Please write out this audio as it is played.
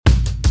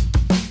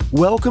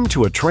Welcome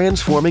to A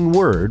Transforming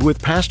Word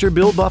with Pastor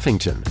Bill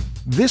Buffington.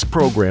 This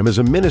program is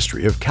a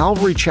ministry of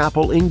Calvary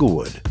Chapel,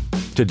 Inglewood.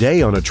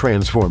 Today on A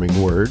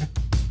Transforming Word.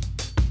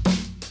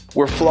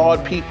 We're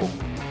flawed people,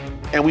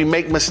 and we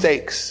make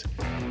mistakes.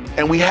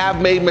 And we have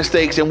made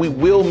mistakes, and we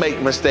will make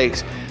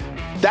mistakes.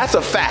 That's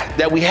a fact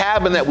that we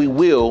have and that we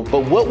will,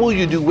 but what will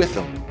you do with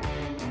them?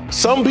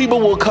 Some people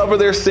will cover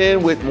their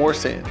sin with more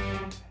sin.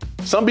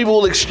 Some people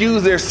will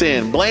excuse their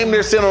sin, blame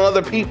their sin on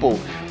other people.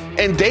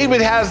 And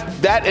David has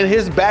that in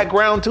his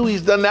background too.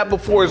 He's done that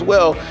before as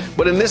well.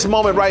 But in this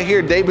moment right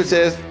here, David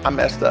says, I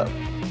messed up.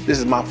 This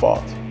is my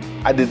fault.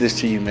 I did this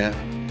to you, man.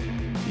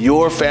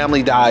 Your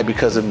family died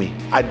because of me.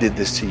 I did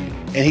this to you.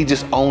 And he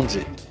just owns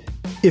it.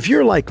 If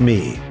you're like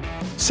me,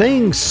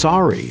 saying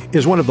sorry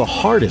is one of the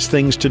hardest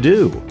things to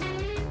do.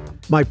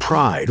 My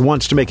pride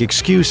wants to make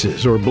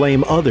excuses or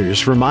blame others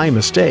for my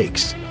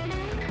mistakes.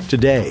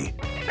 Today,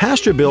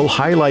 Pastor Bill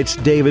highlights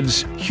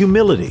David's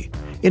humility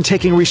in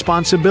taking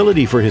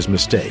responsibility for his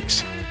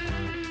mistakes.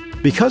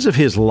 Because of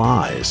his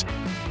lies,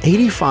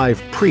 85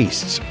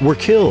 priests were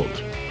killed.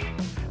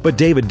 But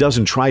David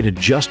doesn't try to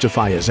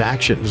justify his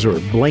actions or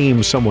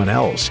blame someone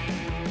else.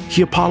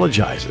 He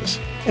apologizes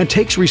and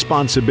takes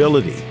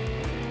responsibility.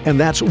 And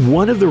that's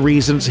one of the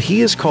reasons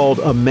he is called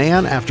a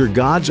man after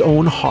God's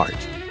own heart.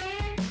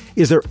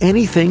 Is there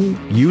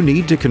anything you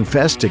need to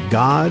confess to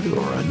God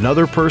or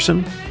another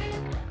person?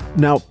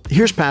 Now,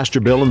 here's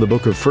Pastor Bill in the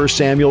book of 1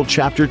 Samuel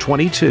chapter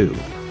 22,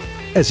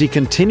 as he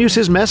continues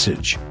his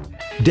message,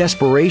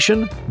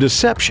 Desperation,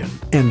 Deception,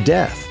 and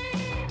Death.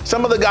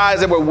 Some of the guys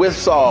that were with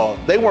Saul,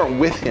 they weren't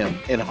with him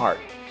in heart.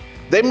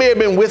 They may have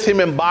been with him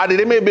in body,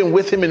 they may have been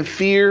with him in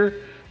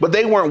fear, but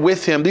they weren't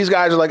with him. These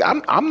guys are like,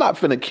 I'm not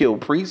finna kill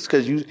priests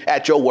because you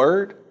at your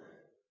word.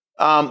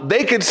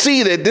 They could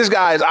see that this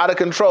guy is out of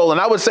control. And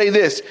I would say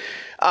this,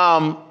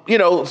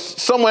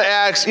 someone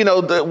asks,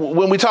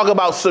 when we talk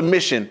about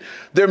submission,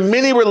 there are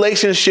many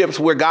relationships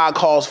where God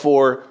calls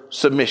for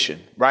submission,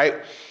 right?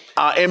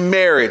 In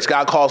marriage,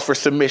 God calls for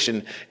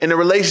submission. In the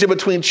relationship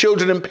between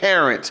children and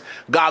parents,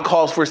 God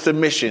calls for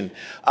submission.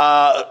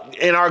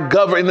 In our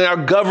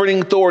governing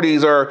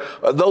authorities or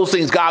those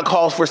things, God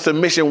calls for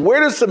submission.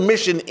 Where does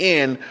submission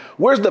end?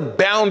 Where's the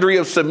boundary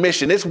of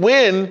submission? It's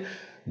when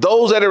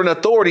those that are in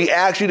authority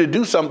ask you to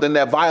do something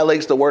that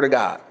violates the word of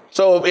God.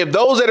 So if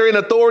those that are in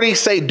authority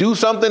say do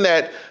something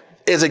that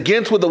is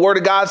against what the word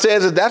of God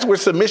says, that's where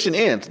submission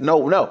ends. No,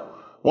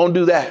 won't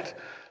do that.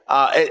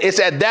 It's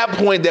at that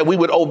point that we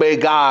would obey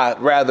God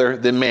rather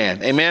than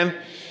man. Amen.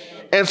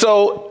 And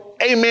so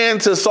amen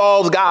to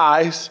Saul's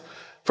guys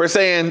for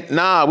saying,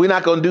 nah, we're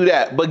not going to do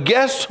that. But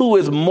guess who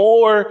is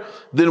more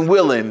than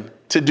willing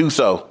to do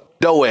so?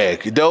 Doeg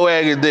is you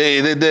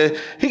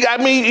got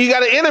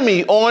an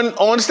enemy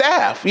on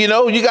staff. You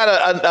got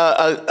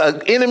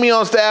an enemy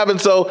on staff.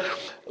 And so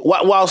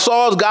while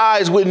Saul's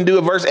guys wouldn't do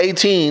it, verse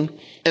 18,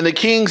 and the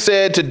king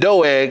said to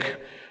Doeg,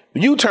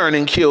 you turn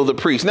and kill the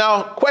priest.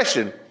 Now,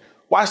 question,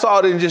 why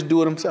Saul didn't just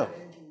do it himself?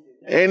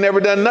 Ain't never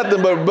done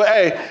nothing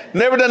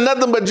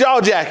but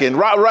jaw jacking,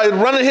 right,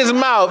 running his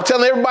mouth,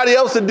 telling everybody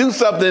else to do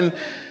something.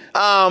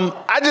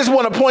 I just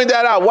want to point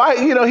that out. Why,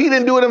 he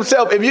didn't do it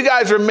himself. If you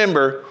guys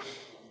remember,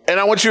 and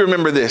I want you to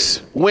remember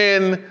this,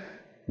 when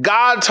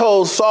God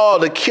told Saul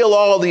to kill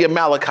all the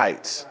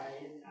Amalekites,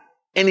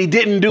 and he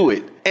didn't do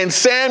it. And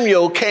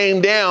Samuel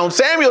came down.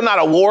 Samuel not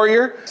a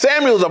warrior.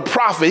 Samuel's a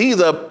prophet. He's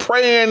a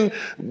praying,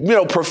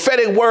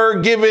 prophetic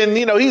word given.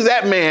 He's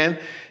that man.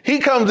 He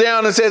comes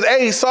down and says,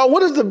 hey, Saul,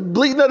 what is the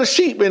bleating of the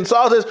sheep? And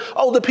Saul says,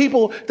 the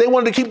people, they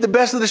wanted to keep the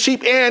best of the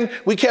sheep. And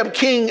we kept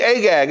King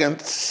Agag. And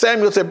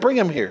Samuel said, bring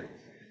him here.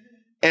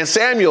 And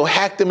Samuel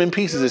hacked him in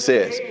pieces, it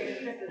says.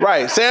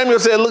 Right. Samuel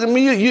said, look at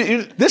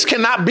me. This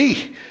cannot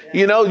be.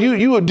 You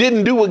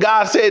didn't do what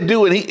God said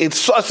do. And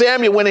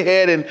Samuel went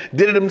ahead and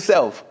did it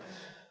himself.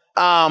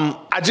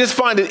 I just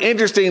find it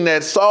interesting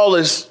that Saul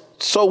is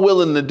so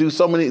willing to do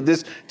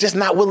just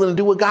not willing to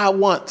do what God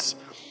wants.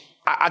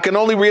 I can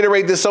only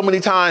reiterate this so many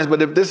times,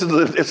 but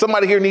if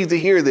somebody here needs to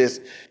hear this,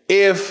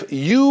 if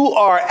you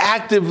are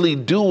actively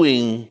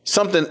doing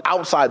something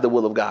outside the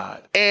will of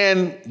God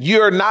and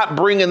you're not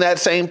bringing that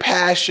same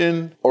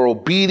passion or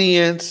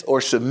obedience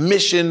or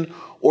submission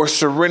or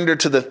surrender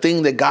to the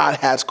thing that God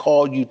has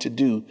called you to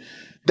do,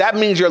 that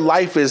means your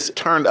life is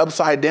turned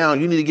upside down.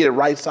 You need to get it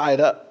right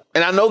side up.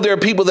 And I know there are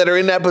people that are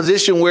in that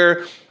position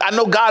where I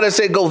know God has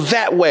said, go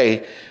that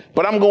way,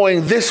 but I'm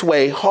going this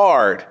way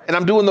hard and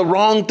I'm doing the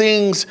wrong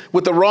things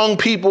with the wrong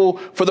people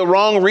for the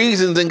wrong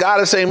reasons. And God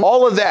is saying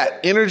all of that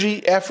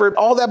energy, effort,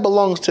 all that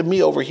belongs to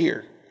me over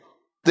here.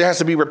 There has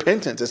to be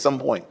repentance at some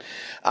point.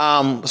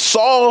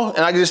 Saul,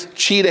 and I just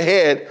cheat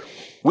ahead,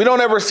 we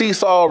don't ever see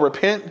Saul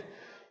repent.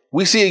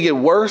 We see it get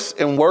worse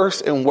and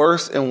worse and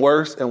worse and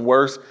worse and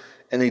worse,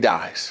 and he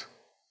dies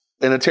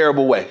in a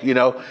terrible way.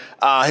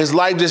 His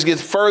life just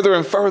gets further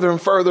and further and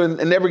further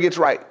and never gets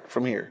right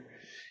from here.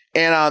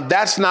 And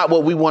that's not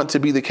what we want to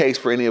be the case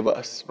for any of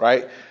us,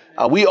 right?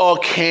 We all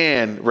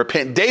can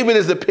repent. David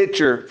is the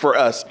picture for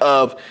us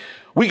of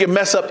we can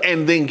mess up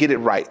and then get it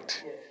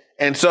right.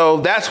 And so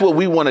that's what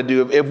we want to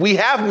do. If we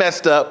have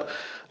messed up,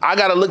 I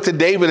got to look to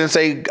David and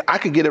say, I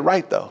could get it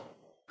right, though,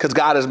 because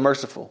God is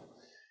merciful.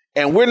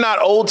 And we're not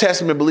Old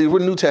Testament believers.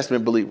 We're New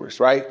Testament believers,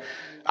 right?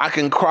 I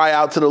can cry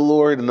out to the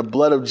Lord, and the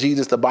blood of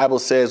Jesus, the Bible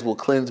says, will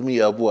cleanse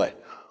me of what?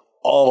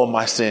 All of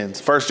my sins.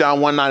 1 John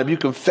 1:9, if you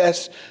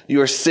confess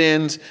your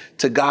sins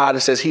to God, it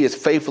says he is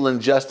faithful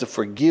and just to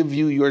forgive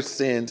you your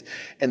sins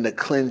and to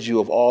cleanse you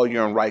of all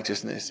your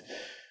unrighteousness.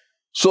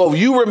 So if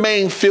you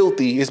remain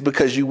filthy, it's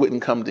because you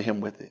wouldn't come to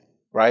him with it,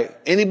 right?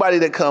 Anybody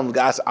that comes,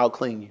 God says, I'll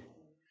clean you.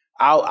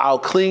 I'll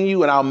clean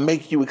you and I'll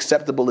make you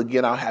acceptable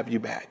again. I'll have you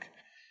back.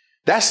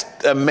 That's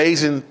the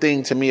amazing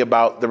thing to me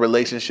about the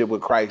relationship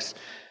with Christ.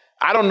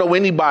 I don't know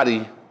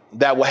anybody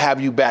that will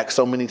have you back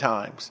so many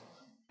times,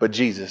 but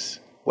Jesus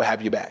will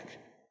have you back.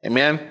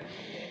 Amen.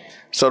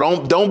 So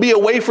don't be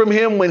away from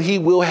him when he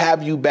will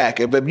have you back.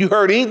 If you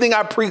heard anything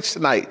I preached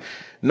tonight,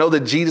 know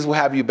that Jesus will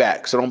have you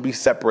back. So don't be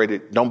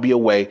separated. Don't be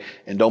away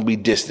and don't be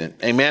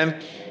distant. Amen.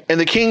 And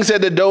the king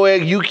said to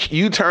Doeg,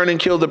 you turn and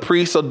kill the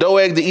priest. So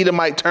Doeg the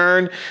Edomite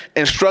turned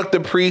and struck the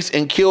priest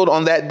and killed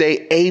on that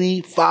day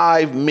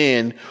 85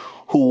 men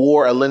who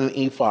wore a linen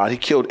ephod. He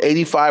killed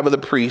 85 of the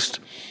priests.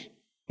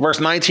 Verse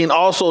 19,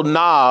 also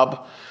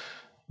Nob,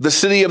 the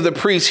city of the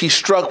priests, he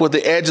struck with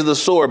the edge of the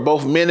sword,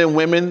 both men and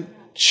women,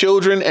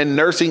 children and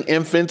nursing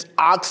infants,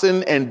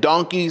 oxen and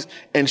donkeys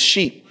and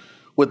sheep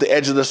with the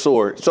edge of the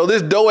sword. So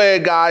this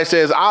Doeg guy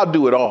says, I'll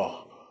do it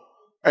all.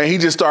 And he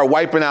just started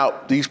wiping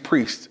out these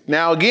priests.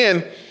 Now,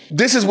 again,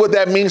 this is what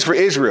that means for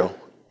Israel.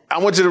 I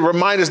want you to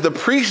remind us the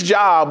priest's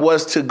job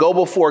was to go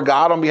before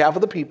God on behalf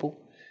of the people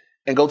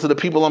and go to the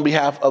people on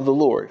behalf of the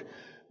Lord.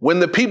 When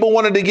the people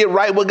wanted to get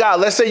right with God,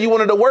 let's say you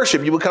wanted to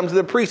worship, you would come to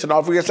the priest and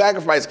offer your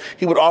sacrifice.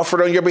 He would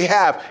offer it on your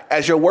behalf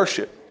as your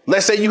worship.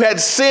 Let's say you had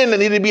sin that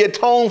needed to be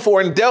atoned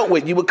for and dealt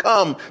with. You would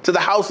come to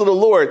the house of the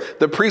Lord.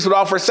 The priest would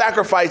offer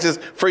sacrifices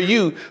for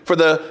you, for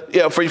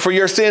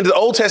your sins. The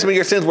Old Testament,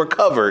 your sins were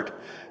covered.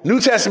 New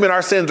Testament,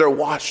 our sins are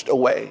washed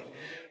away,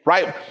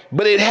 right?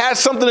 But it has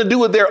something to do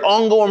with their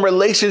ongoing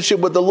relationship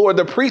with the Lord.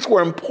 The priests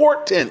were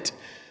important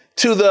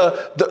to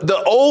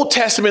the Old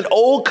Testament,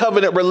 Old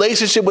Covenant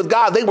relationship with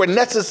God. They were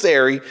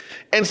necessary.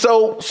 And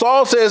so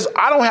Saul says,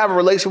 I don't have a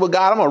relationship with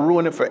God. I'm going to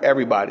ruin it for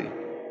everybody.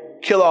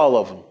 Kill all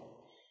of them.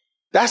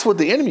 That's what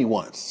the enemy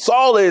wants.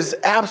 Saul is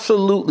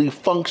absolutely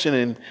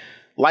functioning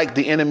like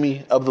the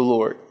enemy of the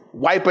Lord,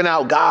 wiping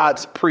out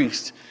God's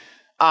priest.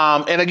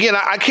 And again,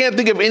 I can't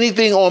think of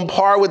anything on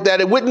par with that.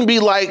 It wouldn't be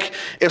like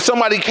if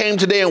somebody came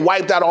today and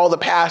wiped out all the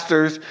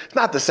pastors. It's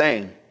not the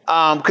same.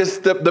 Because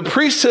the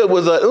priesthood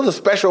was a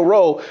special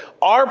role.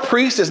 Our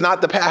priest is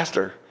not the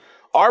pastor.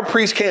 Our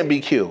priest can't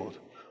be killed.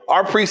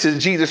 Our priest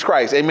is Jesus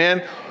Christ.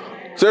 Amen.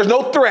 So there's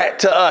no threat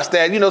to us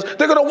that, they're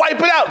going to wipe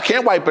it out.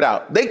 Can't wipe it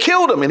out. They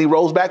killed him and he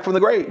rose back from the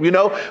grave.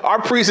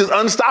 Our priest is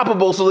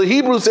unstoppable. So the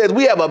Hebrew says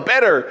we have a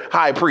better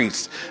high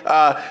priest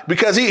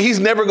because he's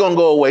never going to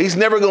go away. He's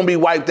never going to be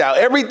wiped out.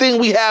 Everything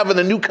we have in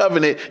the new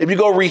covenant, if you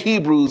go read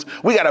Hebrews,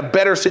 we got a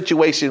better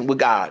situation with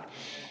God.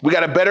 We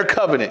got a better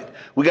covenant.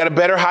 We got a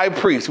better high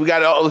priest. We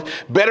got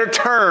better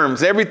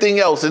terms, everything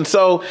else. And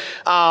so,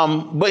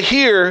 but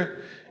here,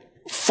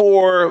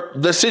 for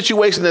the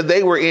situation that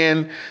they were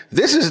in,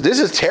 this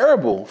is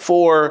terrible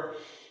for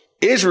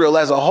Israel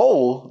as a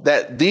whole,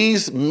 that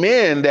these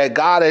men that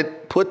God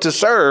had put to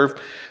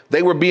serve,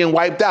 they were being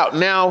wiped out.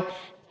 Now,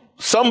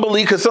 some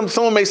believe, because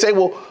someone may say,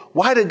 well,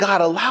 why did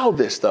God allow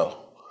this though?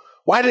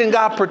 Why didn't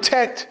God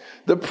protect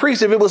the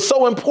priests? If it was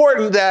so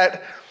important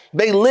that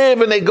they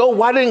live and they go,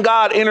 why didn't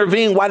God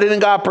intervene? Why didn't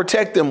God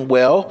protect them?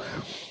 Well,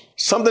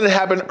 something that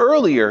happened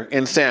earlier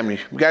in Samuel.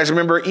 You guys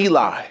remember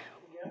Eli,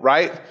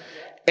 right?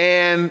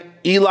 And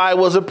Eli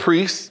was a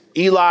priest.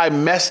 Eli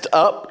messed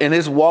up in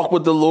his walk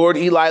with the Lord.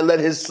 Eli let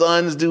his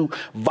sons do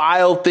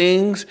vile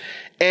things.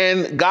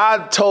 And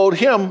God told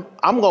him,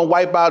 I'm going to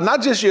wipe out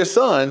not just your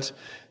sons.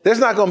 There's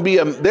not going to be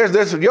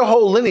there's your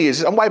whole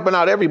lineage. I'm wiping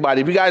out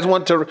everybody. If you guys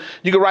want to,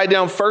 you can write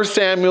down 1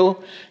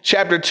 Samuel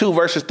chapter 2,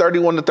 verses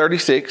 31 to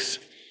 36.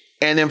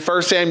 And then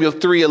 1 Samuel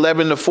 3,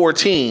 11 to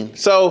 14.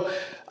 So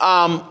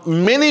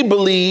many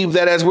believe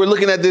that as we're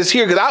looking at this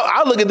here, because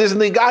I look at this and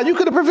think, God, you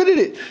could have prevented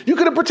it. You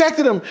could have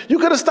protected them. You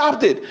could have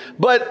stopped it.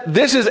 But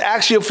this is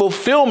actually a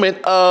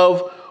fulfillment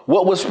of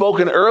what was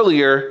spoken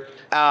earlier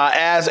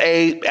as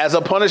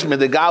a punishment,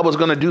 that God was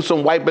going to do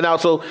some wiping out.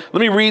 So let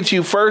me read to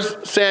you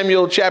 1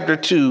 Samuel chapter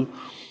 2,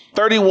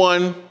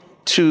 31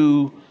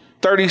 to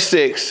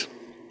 36.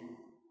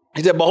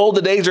 He said, behold,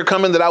 the days are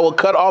coming that I will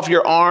cut off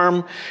your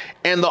arm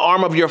and the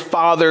arm of your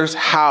father's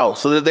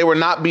house, so that there will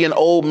not be an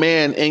old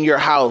man in your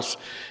house.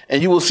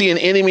 And you will see an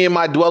enemy in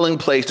my dwelling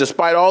place,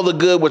 despite all the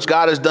good which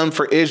God has done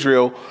for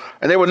Israel.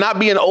 And there will not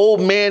be an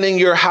old man in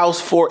your house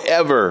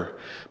forever.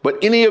 But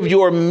any of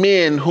your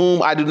men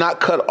whom I do not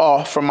cut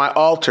off from my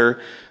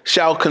altar,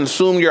 shall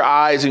consume your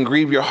eyes and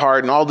grieve your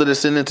heart, and all the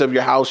descendants of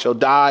your house shall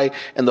die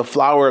in the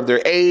flower of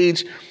their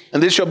age.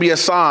 And this shall be a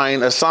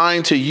sign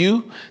to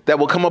you that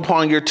will come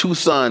upon your two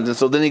sons. And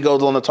so then he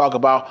goes on to talk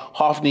about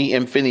Hophni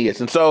and Phinehas.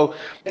 And so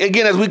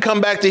again, as we come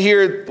back to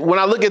here, when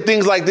I look at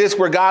things like this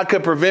where God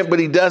could prevent, but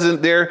he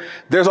doesn't,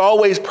 there's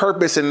always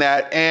purpose in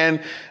that.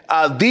 And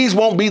these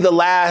won't be the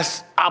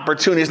last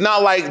opportunity. It's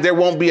not like there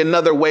won't be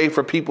another way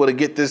for people to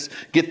get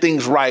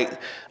things right,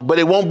 but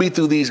it won't be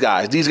through these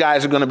guys. These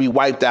guys are going to be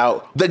wiped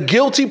out. The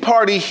guilty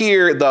party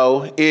here,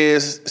 though,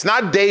 it's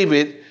not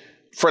David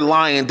for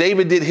lying.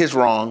 David did his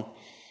wrong.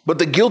 But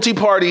the guilty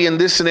party in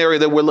this scenario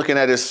that we're looking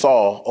at is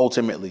Saul,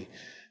 ultimately,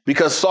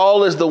 because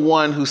Saul is the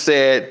one who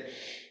said,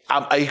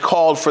 he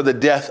called for the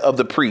death of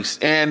the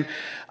priest. And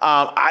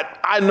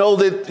I know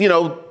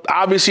that,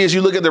 obviously, as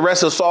you look at the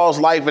rest of Saul's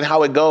life and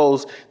how it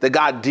goes, that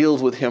God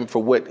deals with him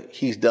for what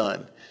he's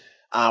done.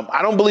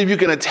 I don't believe you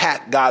can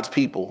attack God's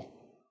people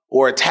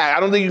I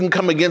don't think you can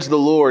come against the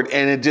Lord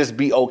and it just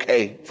be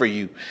okay for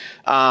you.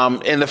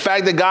 And the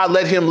fact that God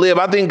let him live,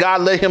 I think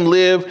God let him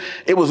live.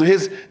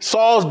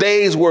 Saul's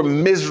days were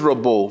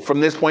miserable from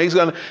this point.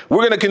 We're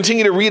going to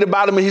continue to read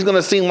about him, and he's going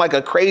to seem like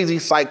a crazy,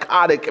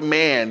 psychotic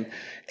man.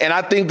 And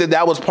I think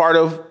that was part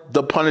of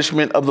the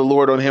punishment of the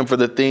Lord on him for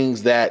the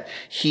things that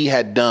he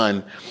had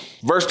done.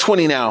 Verse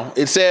 20 now,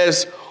 it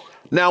says,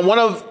 now one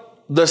of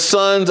the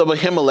sons of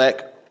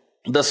Ahimelech,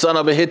 the son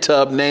of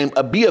Ahitub, named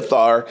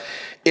Abiathar,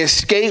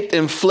 escaped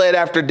and fled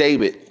after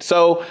David.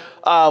 So,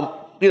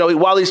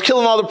 while he's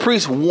killing all the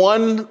priests,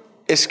 one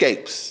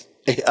escapes,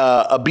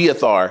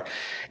 Abiathar.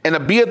 And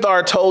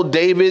Abiathar told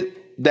David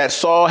that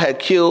Saul had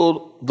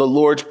killed the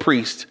Lord's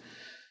priest.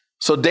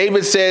 So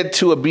David said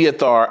to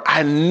Abiathar,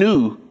 I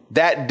knew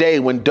that day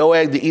when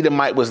Doeg the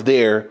Edomite was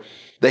there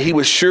that he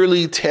would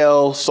surely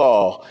tell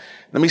Saul.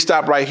 Let me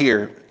stop right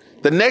here.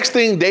 The next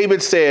thing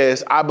David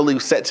says, I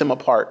believe, sets him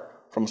apart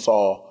from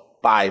Saul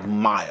by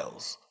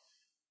miles.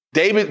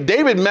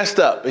 David messed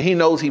up, and he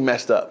knows he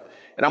messed up.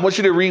 And I want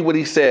you to read what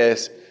he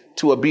says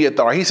to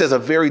Abiathar. He says a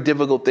very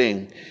difficult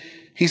thing.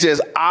 He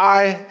says,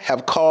 I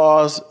have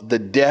caused the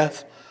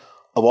death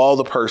of all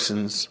the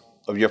persons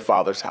of your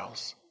father's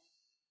house.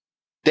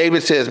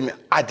 David says,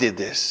 I did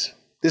this.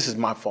 This is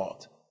my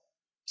fault.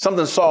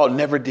 Something Saul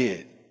never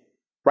did,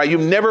 right? You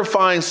never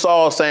find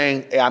Saul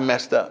saying, hey, I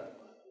messed up.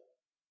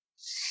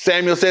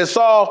 Samuel says,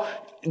 Saul,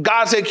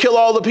 God said, kill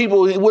all the people,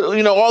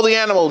 all the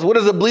animals. What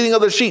is the bleating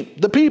of the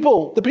sheep? The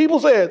people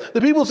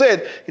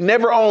said, he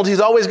never owns. He's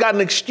always got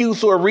an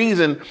excuse or a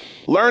reason.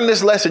 Learn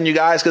this lesson, you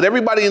guys, because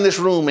everybody in this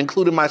room,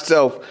 including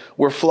myself,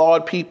 we're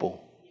flawed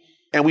people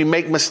and we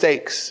make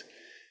mistakes,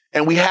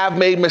 and we have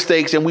made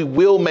mistakes and we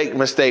will make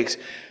mistakes.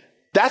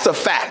 That's a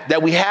fact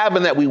that we have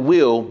and that we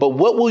will. But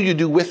what will you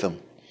do with them?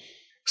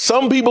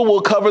 Some people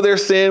will cover their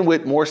sin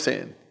with more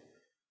sin.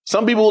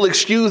 Some people will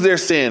excuse their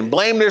sin,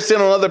 blame their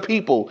sin on other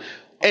people.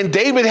 And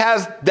David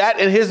has that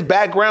in his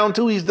background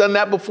too. He's done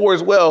that before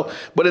as well.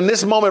 But in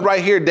this moment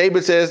right here,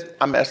 David says,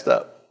 I messed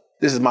up.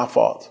 This is my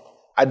fault.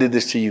 I did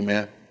this to you,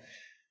 man.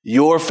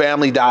 Your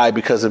family died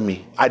because of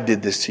me. I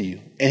did this to you.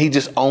 And he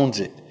just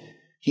owns it.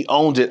 He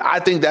owns it. I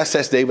think that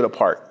sets David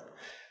apart.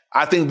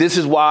 I think this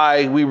is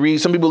why we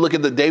read, some people look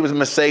at David's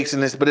mistakes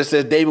in this, but it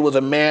says David was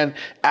a man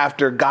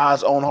after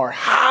God's own heart.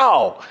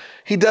 How?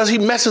 He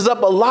messes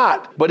up a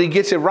lot, but he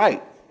gets it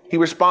right. He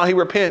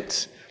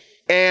repents.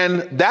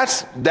 And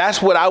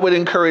that's what I would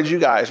encourage you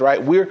guys, right?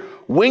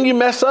 When you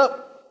mess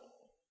up,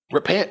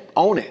 repent,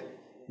 own it.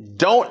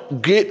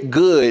 Don't get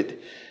good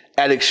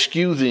at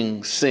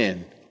excusing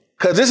sin.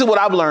 Because this is what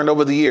I've learned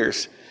over the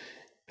years.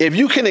 If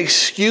you can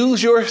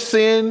excuse your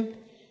sin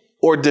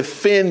or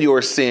defend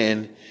your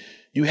sin,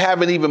 you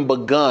haven't even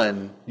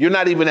begun. You're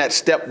not even at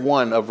step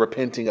one of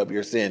repenting of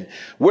your sin.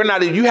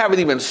 You haven't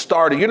even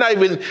started. You're not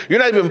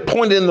even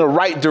pointed in the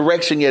right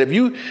direction yet. If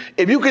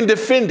you can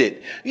defend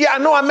it. Yeah, I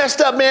know I messed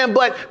up, man,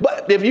 but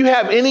if you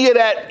have any of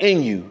that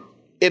in you,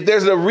 if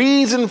there's a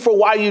reason for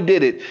why you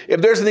did it,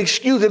 if there's an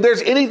excuse, if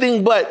there's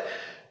anything but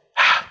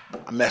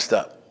I messed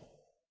up.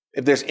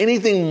 If there's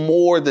anything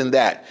more than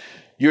that,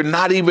 you're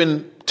not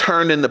even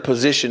turned in the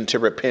position to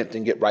repent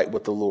and get right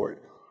with the Lord.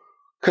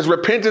 Because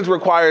repentance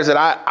requires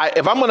that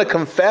if I'm going to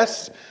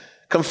confess,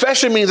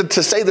 confession means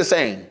to say the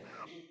same.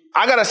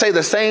 I got to say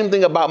the same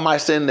thing about my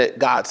sin that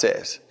God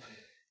says.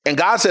 And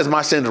God says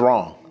my sin's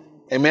wrong.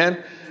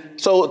 Amen.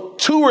 So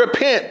to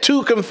repent,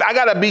 I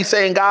got to be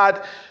saying,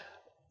 God,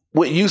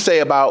 what you say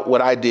about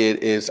what I did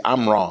is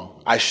I'm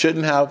wrong. I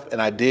shouldn't have,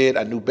 and I did.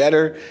 I knew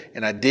better,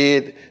 and I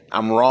did.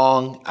 I'm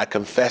wrong. I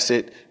confess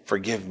it.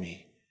 Forgive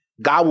me.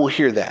 God will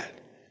hear that.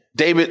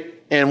 David,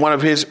 in one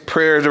of his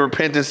prayers of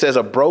repentance, says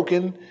a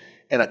broken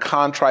and a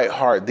contrite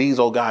heart, these,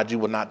 oh God, you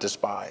will not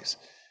despise.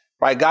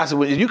 Right? God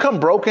said, if you come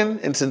broken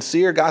and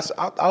sincere, God said,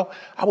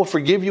 I will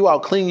forgive you. I'll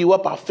clean you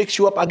up. I'll fix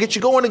you up. I'll get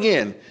you going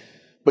again.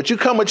 But you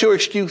come with your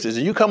excuses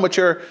and you come with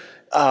your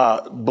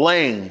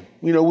blame.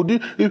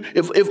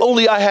 If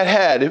only I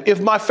had,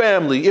 if my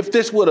family, if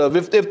this would have,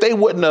 if they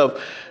wouldn't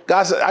have.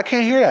 God said, I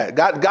can't hear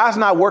that. God's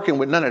not working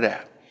with none of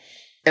that.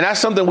 And that's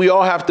something we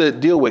all have to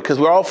deal with because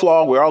we're all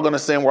flawed. We're all going to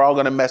sin. We're all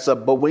going to mess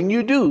up. But when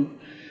you do,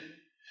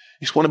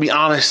 you just want to be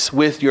honest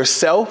with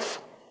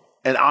yourself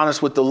and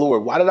honest with the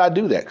Lord. Why did I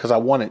do that? Because I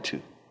wanted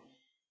to.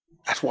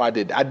 That's why I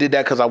did. I did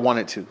that because I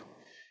wanted to.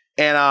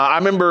 And I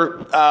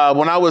remember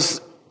when I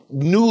was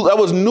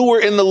newer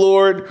in the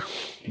Lord,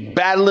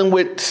 battling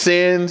with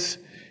sins.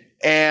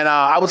 And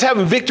I was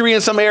having victory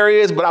in some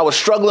areas, but I was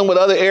struggling with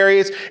other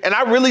areas. And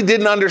I really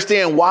didn't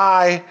understand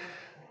why.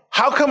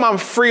 How come I'm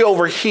free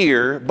over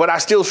here, but I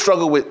still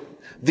struggle with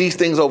these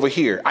things over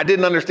here? I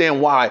didn't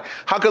understand why.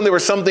 How come there were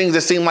some things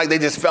that seemed like they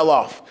just fell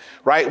off,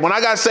 right? When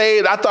I got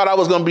saved, I thought I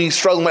was going to be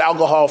struggling with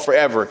alcohol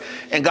forever.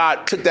 And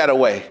God took that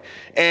away.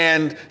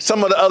 And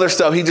some of the other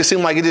stuff, he just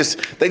seemed like it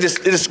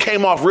just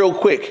came off real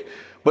quick.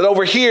 But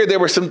over here, there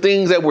were some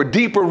things that were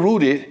deeper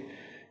rooted.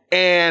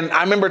 And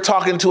I remember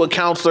talking to a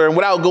counselor, and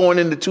without going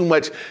into too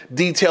much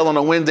detail on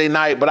a Wednesday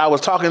night, but I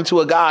was talking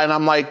to a guy and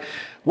I'm like,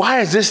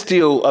 why is this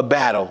still a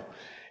battle?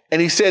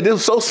 And he said, it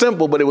was so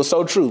simple, but it was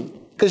so true.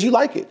 Because you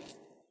like it,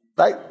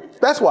 right?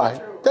 That's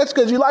why. That's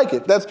because you like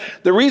it. That's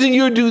the reason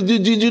you do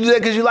that,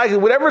 because you like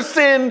it. Whatever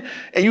sin,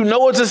 and you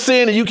know it's a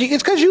sin, and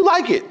it's because you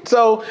like it.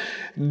 So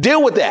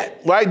deal with that,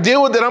 right?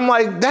 Deal with it. I'm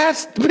like,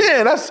 that's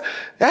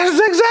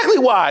exactly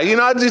why.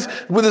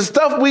 With the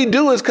stuff we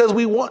do is because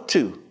we want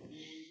to.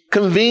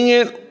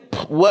 Convenient,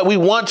 what we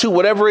want to,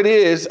 whatever it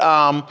is.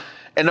 And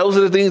those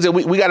are the things that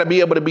we got to be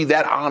able to be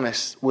that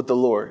honest with the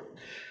Lord.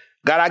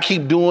 God, I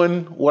keep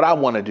doing what I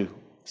want to do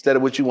instead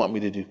of what you want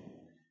me to do.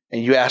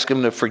 And you ask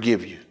him to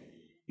forgive you.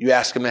 You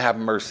ask him to have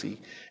mercy.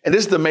 And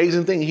this is the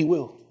amazing thing. He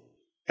will.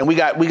 And we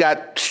got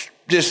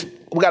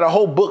a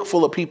whole book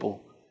full of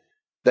people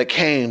that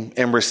came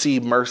and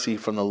received mercy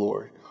from the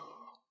Lord.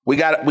 We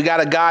got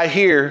a guy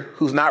here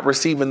who's not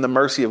receiving the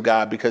mercy of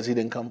God because he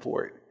didn't come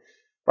for it.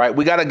 Right?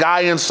 We got a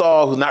guy in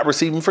Saul who's not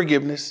receiving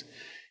forgiveness.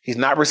 He's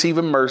not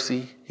receiving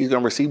mercy. He's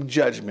going to receive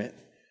judgment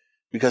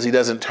because he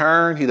doesn't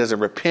turn. He doesn't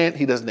repent.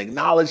 He doesn't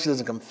acknowledge. He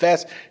doesn't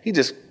confess. He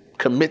just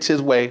commits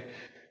his way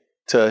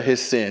to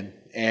his sin.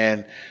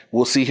 And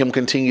we'll see him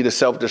continue to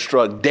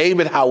self-destruct.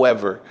 David,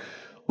 however,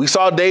 we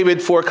saw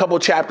David for a couple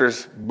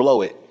chapters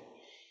blow it,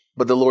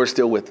 but the Lord's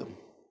still with him.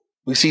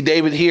 We see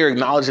David here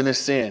acknowledging his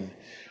sin.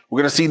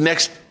 We're going to see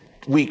next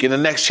week in the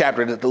next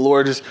chapter that the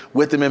Lord is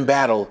with him in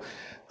battle.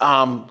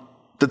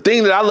 The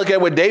thing that I look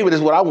at with David is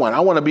what I want.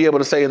 I want to be able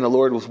to say, and the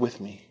Lord was with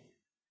me.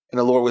 And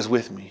the Lord was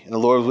with me. And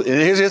and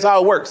here's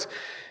how it works.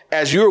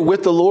 As you're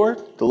with the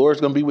Lord's going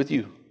to be with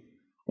you.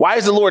 Why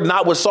is the Lord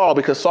not with Saul?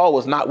 Because Saul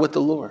was not with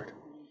the Lord.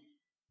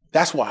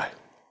 That's why.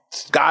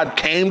 God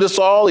came to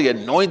Saul. He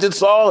anointed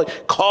Saul. He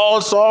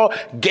called Saul,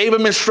 gave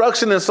him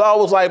instruction. And Saul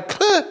was like,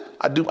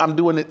 I'm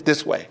doing it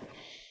this way.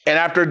 And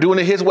after doing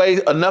it his way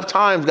enough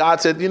times,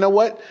 God said, you know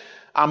what?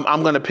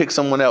 I'm going to pick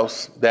someone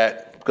else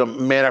a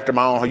man after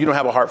my own heart. You don't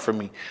have a heart for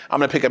me. I'm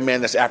going to pick a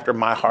man that's after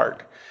my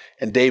heart.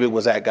 And David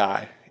was that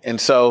guy. And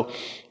so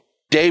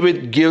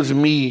David gives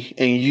me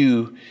and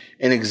you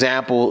an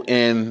example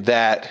in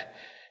that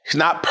he's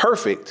not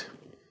perfect,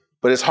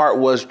 but his heart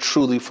was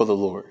truly for the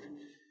Lord.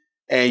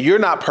 And you're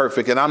not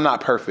perfect and I'm not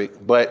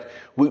perfect, but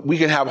we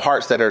can have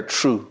hearts that are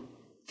true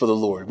for the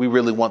Lord. We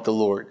really want the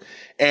Lord.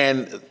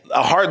 And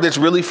a heart that's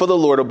really for the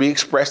Lord will be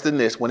expressed in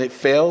this. When it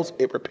fails,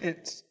 it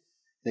repents.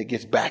 It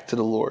gets back to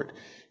the Lord.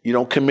 You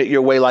don't commit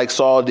your way like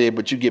Saul did,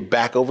 but you get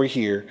back over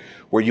here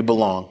where you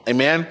belong.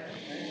 Amen.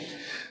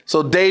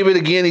 So David,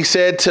 again, he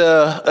said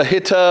to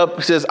Ahitub,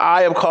 he says,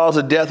 I have caused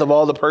the death of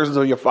all the persons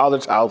of your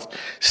father's house.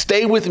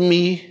 Stay with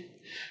me.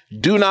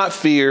 Do not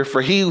fear,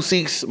 for he who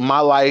seeks my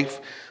life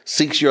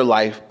seeks your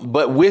life.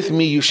 But with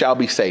me, you shall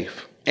be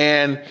safe.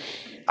 And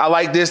I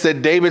like this,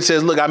 that David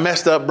says, look, I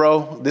messed up,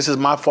 bro. This is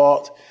my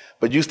fault.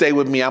 But you stay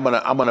with me. I'm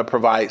going to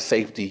provide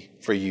safety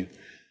for you.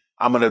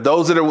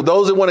 Those that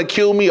want to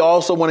kill me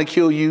also want to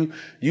kill you.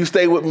 You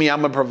stay with me. I'm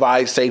going to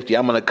provide safety.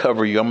 I'm going to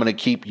cover you. I'm going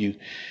to keep you.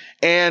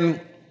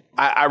 And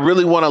I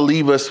really want to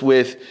leave us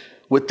with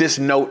this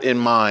note in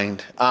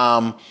mind.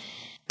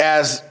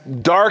 As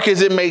dark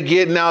as it may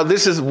get, now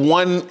this is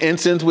one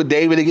instance with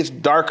David. It gets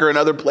darker in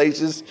other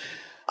places.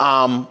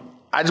 I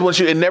just want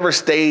you, it never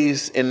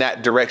stays in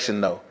that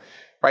direction though,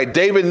 right?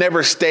 David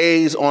never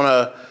stays on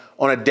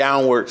a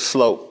downward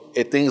slope.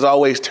 Things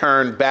always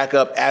turn back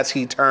up as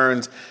he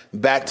turns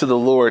back to the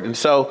Lord. And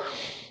so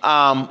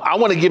I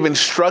want to give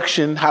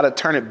instruction how to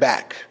turn it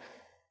back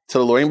to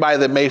the Lord. Anybody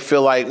that may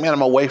feel like, man,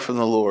 I'm away from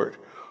the Lord,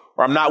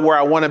 or I'm not where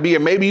I want to be, or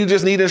maybe you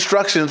just need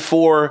instructions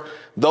for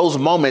those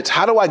moments.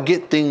 How do I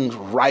get things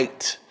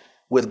right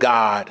with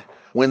God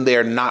when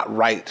they're not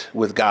right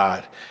with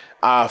God?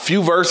 A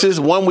few verses.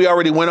 One we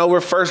already went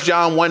over, 1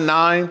 John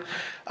 1:9.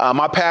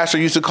 My pastor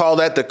used to call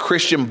that the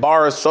Christian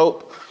bar of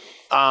soap.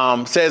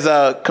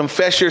 Says,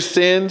 confess your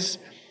sins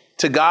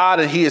to God,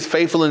 and he is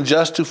faithful and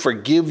just to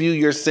forgive you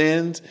your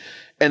sins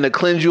and to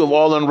cleanse you of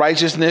all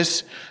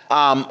unrighteousness.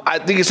 I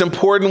think it's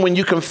important when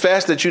you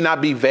confess that you not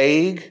be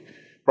vague,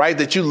 right?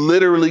 That you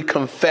literally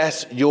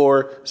confess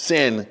your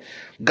sin.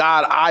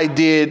 God, I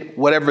did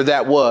whatever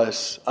that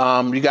was.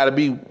 You got to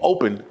be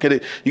open.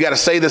 You got to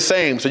say the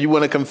same. So you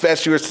want to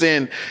confess your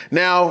sin.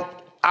 Now,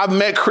 I've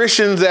met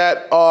Christians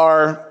that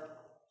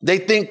they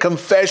think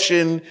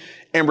confession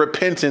and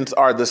repentance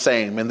are the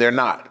same, and they're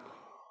not.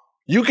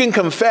 You can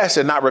confess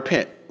and not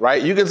repent,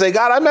 right? You can say,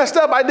 God, I messed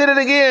up. I did it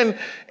again,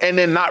 and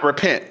then not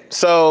repent.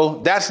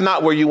 So that's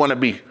not where you want to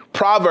be.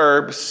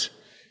 Proverbs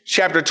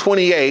chapter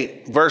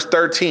 28, verse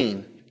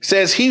 13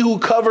 says, he who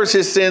covers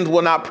his sins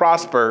will not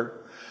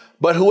prosper,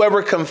 but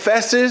whoever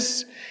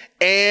confesses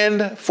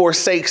and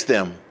forsakes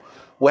them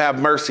will have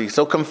mercy.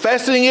 So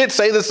confessing it,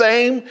 say the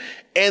same,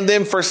 and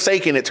then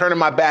forsaking it, turning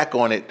my back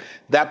on it,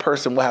 that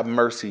person will have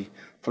mercy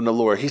from the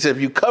Lord. He said,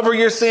 if you cover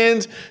your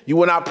sins, you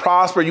will not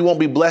prosper. You won't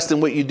be blessed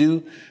in what you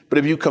do. But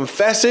if you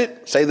confess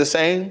it, say the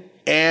same,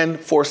 and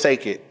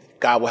forsake it,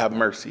 God will have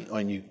mercy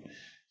on you.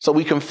 So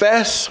we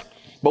confess,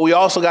 but we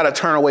also got to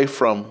turn away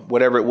from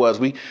whatever it was.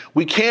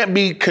 We can't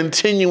be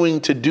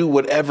continuing to do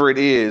whatever it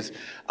is.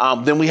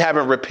 Then we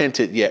haven't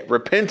repented yet.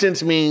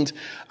 Repentance means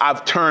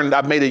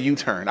I've made a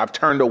U-turn. I've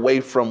turned away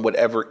from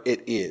whatever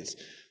it is.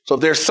 So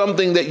if there's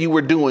something that you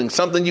were doing,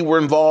 something you were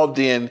involved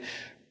in,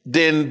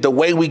 then the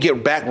way we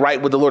get back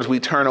right with the Lord is we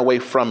turn away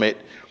from it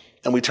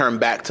and we turn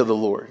back to the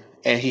Lord.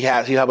 And he'll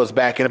have us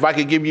back. And if I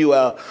could give you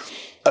a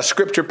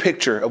scripture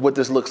picture of what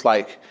this looks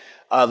like,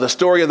 the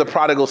story of the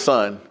prodigal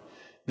son.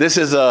 This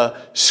is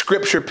a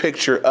scripture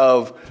picture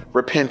of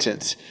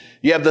repentance.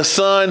 You have the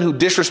son who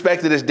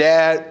disrespected his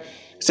dad.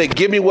 Say,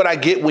 give me what I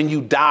get when you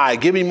die.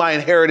 Give me my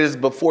inheritance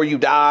before you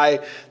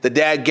die. The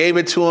dad gave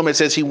it to him. It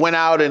says he went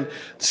out and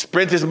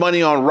spent his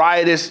money on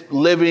riotous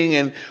living.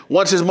 And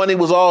once his money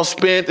was all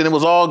spent and it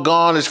was all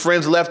gone, his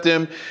friends left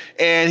him.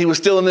 And he was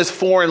still in this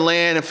foreign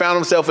land and found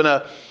himself in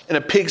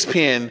a pig's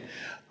pen.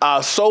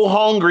 So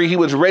hungry, he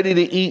was ready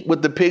to eat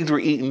what the pigs were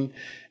eating.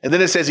 And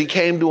then it says he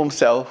came to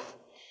himself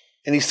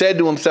and he said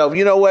to himself,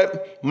 you know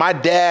what? My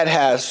dad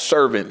has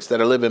servants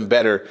that are living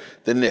better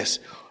than this.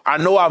 I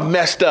know I've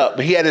messed up.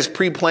 He had his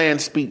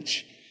pre-planned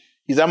speech.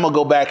 He said, I'm going to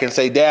go back and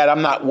say, Dad,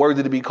 I'm not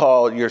worthy to be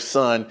called your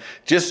son.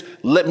 Just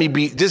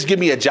give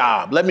me a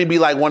job. Let me be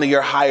like one of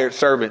your hired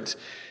servants.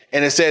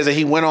 And it says that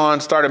he went on,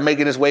 started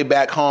making his way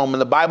back home. And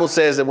the Bible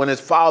says that when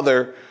his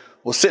father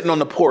was sitting on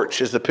the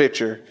porch, is the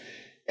picture,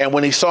 and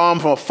when he saw him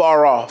from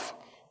afar off,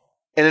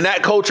 and in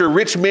that culture,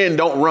 rich men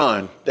don't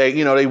run.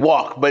 They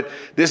walk. But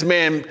this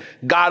man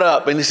got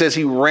up and he says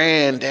he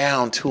ran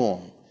down to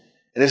him.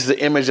 And this is the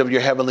image of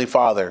your heavenly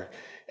Father.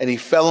 And he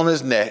fell on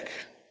his neck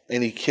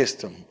and he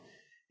kissed him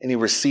and he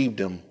received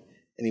him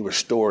and he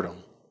restored him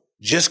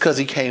just because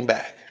he came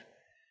back.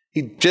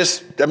 He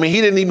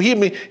hadn't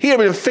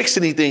even fixed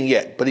anything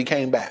yet, but he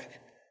came back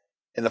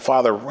and the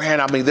father ran.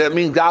 That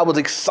means God was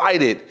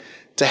excited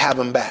to have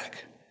him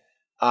back.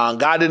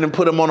 God didn't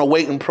put him on a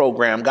waiting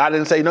program. God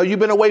didn't say, no, you've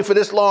been away for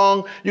this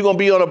long. You're going to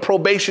be on a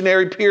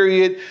probationary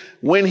period.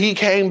 When he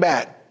came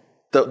back,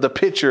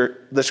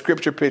 the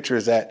scripture picture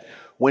is that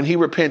when he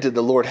repented,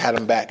 the Lord had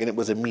him back and it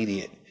was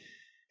immediate.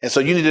 And so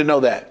you need to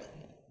know that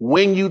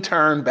when you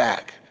turn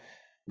back,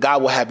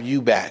 God will have you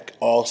back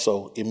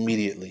also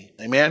immediately.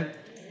 Amen?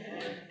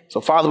 So,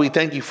 Father, we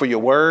thank you for your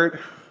word.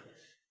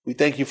 We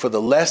thank you for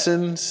the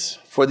lessons,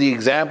 for the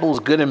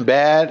examples, good and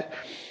bad.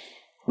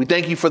 We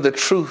thank you for the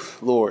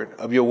truth, Lord,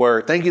 of your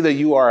word. Thank you that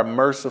you are a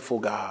merciful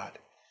God.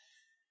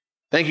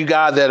 Thank you,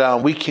 God,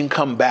 that we can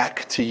come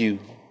back to you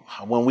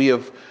when we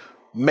have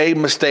made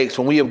mistakes,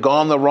 when we have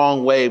gone the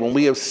wrong way, when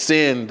we have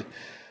sinned.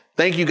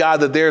 Thank you,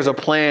 God, that there's a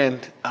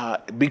plan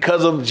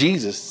because of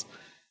Jesus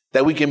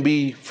that we can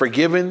be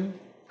forgiven,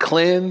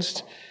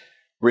 cleansed,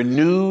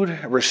 renewed,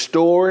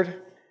 restored,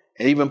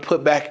 and even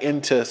put back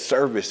into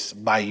service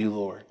by you,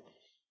 Lord.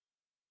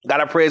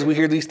 God, I pray as we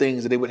hear these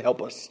things that they would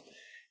help us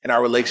in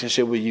our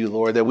relationship with you,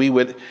 Lord, that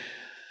we'd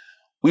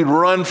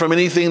run from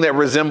anything that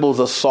resembles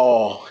a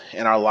Saul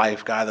in our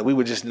life, God, that we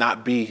would just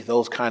not be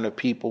those kind of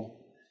people.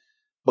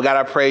 But God,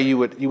 I pray you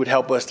would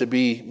help us to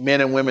be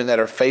men and women that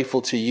are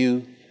faithful to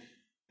you,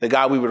 that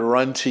God, we would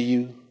run to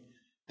you,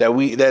 that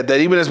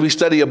even as we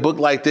study a book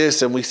like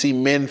this and we see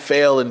men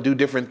fail and do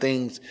different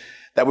things,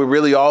 that we're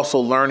really also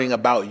learning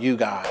about you,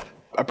 God.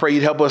 I pray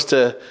you'd help us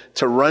to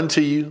run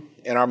to you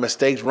in our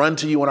mistakes, run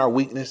to you in our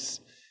weakness,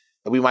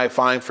 that we might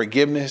find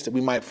forgiveness, that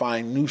we might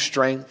find new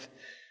strength.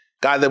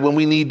 God, that when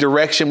we need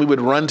direction, we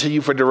would run to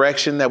you for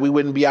direction, that we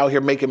wouldn't be out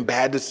here making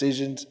bad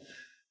decisions,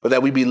 but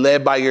that we'd be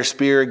led by your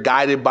spirit,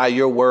 guided by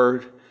your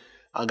word.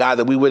 God,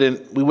 that we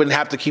wouldn't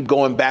have to keep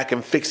going back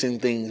and fixing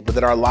things, but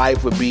that our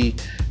life would be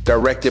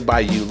directed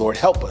by you. Lord,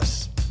 help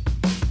us.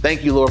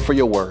 Thank you, Lord, for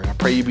your word. I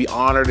pray you be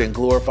honored and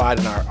glorified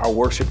in our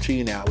worship to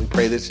you now. We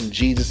pray this in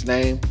Jesus'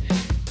 name.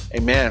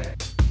 Amen.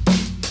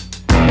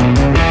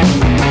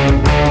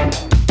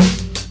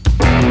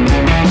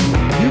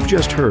 You've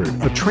just heard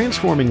A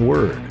Transforming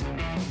Word,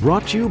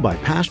 brought to you by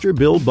Pastor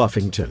Bill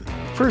Buffington.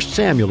 1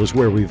 Samuel is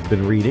where we've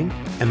been reading,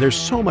 and there's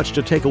so much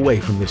to take away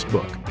from this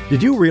book.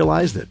 Did you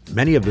realize that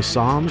many of the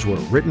Psalms were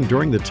written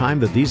during the time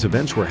that these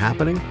events were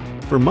happening?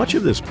 For much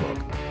of this book,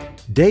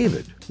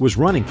 David was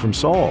running from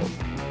Saul.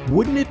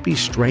 Wouldn't it be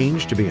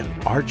strange to be an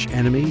arch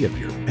enemy of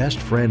your best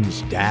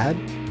friend's dad?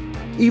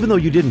 Even though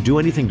you didn't do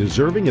anything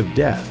deserving of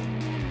death,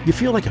 you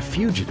feel like a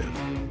fugitive.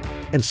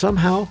 And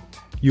somehow,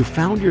 You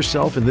found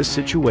yourself in this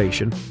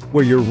situation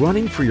where you're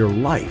running for your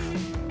life.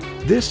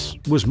 This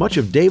was much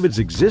of David's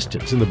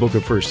existence in the book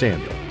of 1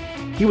 Samuel.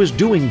 He was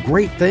doing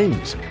great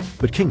things,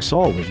 but King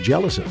Saul was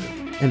jealous of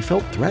him and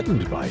felt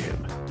threatened by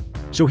him.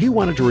 So he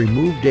wanted to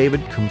remove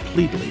David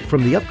completely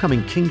from the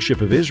upcoming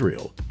kingship of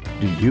Israel.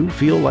 Do you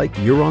feel like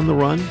you're on the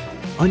run,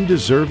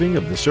 undeserving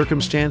of the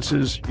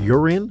circumstances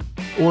you're in?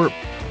 Or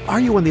are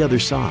you on the other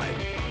side,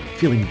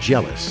 feeling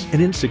jealous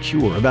and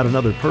insecure about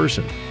another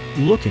person,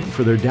 looking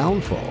for their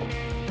downfall?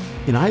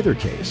 In either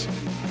case,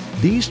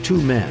 these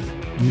two men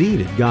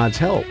needed God's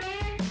help.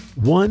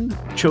 One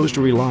chose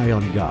to rely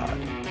on God,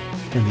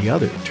 and the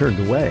other turned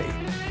away.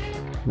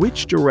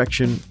 Which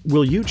direction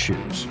will you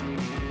choose?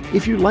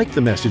 If you like the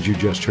message you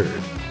just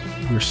heard,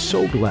 we're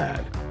so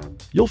glad.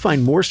 You'll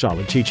find more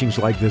solid teachings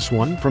like this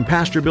one from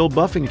Pastor Bill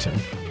Buffington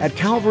at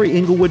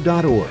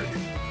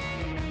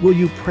calvaryinglewood.org. Will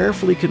you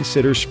prayerfully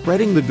consider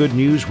spreading the good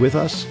news with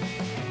us?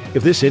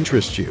 If this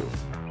interests you,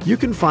 you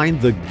can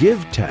find the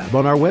Give tab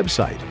on our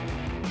website.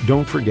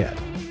 Don't forget,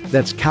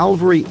 that's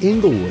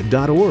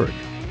calvaryinglewood.org.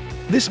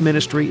 This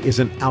ministry is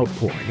an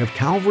outpouring of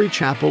Calvary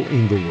Chapel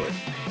Inglewood.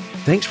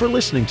 Thanks for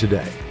listening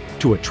today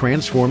to A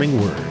Transforming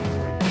Word.